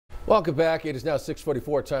Welcome back. It is now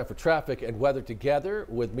 6:44. Time for traffic and weather together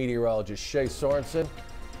with meteorologist Shea Sorensen.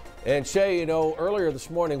 And Shea, you know, earlier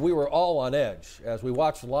this morning we were all on edge as we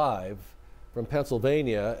watched live from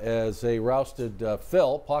Pennsylvania as they rousted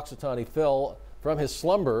Punxsutawney Phil, from his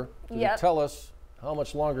slumber to tell us how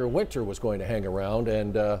much longer winter was going to hang around,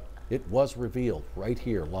 and it was revealed right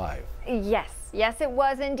here live. Yes, it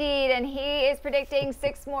was indeed, and he is predicting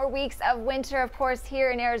 6 more weeks of winter, of course,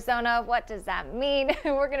 here in Arizona. What does that mean?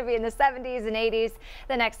 We're going to be in the 70s and 80s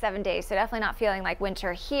the next 7 days, so definitely not feeling like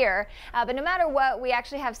winter here. But no matter what, we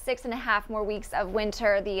actually have 6.5 more weeks of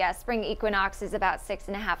winter. The spring equinox is about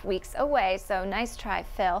 6.5 weeks away, so nice try,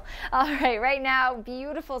 Phil. All right now,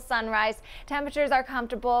 beautiful sunrise. Temperatures are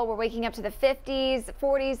comfortable. We're waking up to the 50s,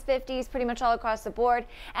 40s, 50s, pretty much all across the board.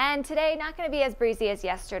 And today, not going to be as breezy as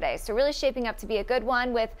yesterday, so really shaping up to be a good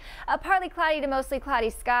one with a partly cloudy to mostly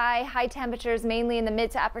cloudy sky. High temperatures mainly in the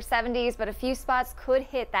mid to upper 70s, but a few spots could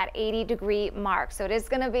hit that 80-degree mark. So it is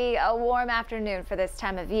going to be a warm afternoon for this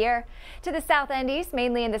time of year. To the south and east,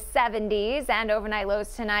 mainly in the 70s, and overnight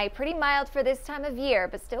lows tonight. Pretty mild for this time of year,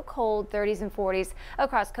 but still cold, 30s and 40s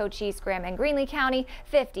across Cochise, Graham, and Greenlee County.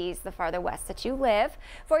 50s the farther west that you live.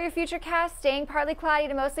 For your futurecast, staying partly cloudy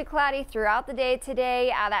to mostly cloudy throughout the day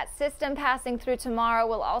today. That system passing through tomorrow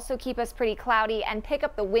will also keep us pretty cloudy and pick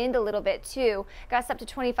up the wind a little bit too. Gusts up to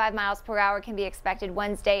 25 miles per hour can be expected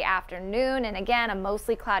Wednesday afternoon, and again a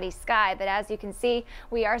mostly cloudy sky, but as you can see,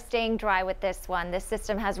 we are staying dry with this one. This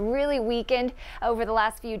system has really weakened over the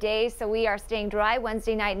last few days, so we are staying dry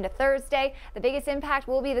Wednesday night into Thursday. The biggest impact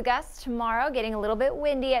will be the gusts tomorrow, getting a little bit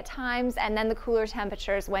windy at times, and then the cooler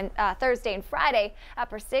temperatures when Thursday and Friday,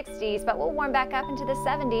 upper 60s, but we'll warm back up into the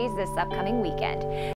 70s this upcoming weekend.